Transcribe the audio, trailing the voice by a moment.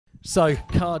So,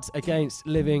 Cards Against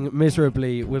Living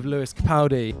Miserably with Lewis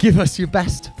Capaldi. Give us your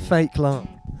best fake laugh.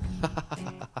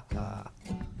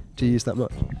 Do you use that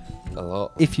much? A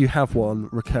lot. If you have one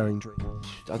recurring dream.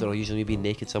 I don't know, usually being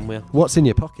naked somewhere. What's in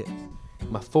your pocket?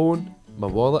 My phone, my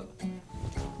wallet.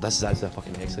 This is actually a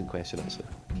fucking excellent question, actually.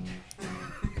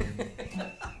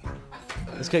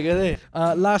 That's quite good,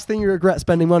 eh? Last thing you regret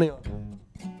spending money on?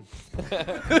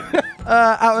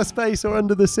 Outer space or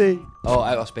under the sea? Oh,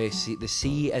 outer space. See, the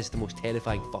sea is the most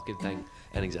terrifying fucking thing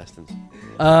in existence.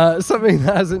 Something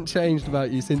that hasn't changed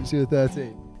about you since you were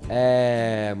 13?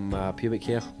 Pubic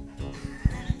hair.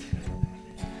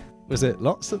 Was it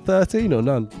lots at 13 or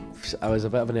none? I was a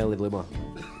bit of an early bloomer.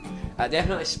 I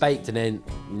definitely spiked and then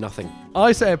nothing.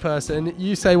 I say a person,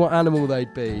 you say what animal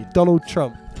they'd be. Donald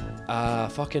Trump.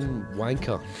 Fucking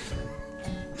wanker.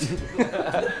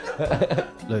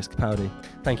 Lewis Capaldi.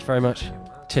 Thank you very much.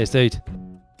 Cheers, dude.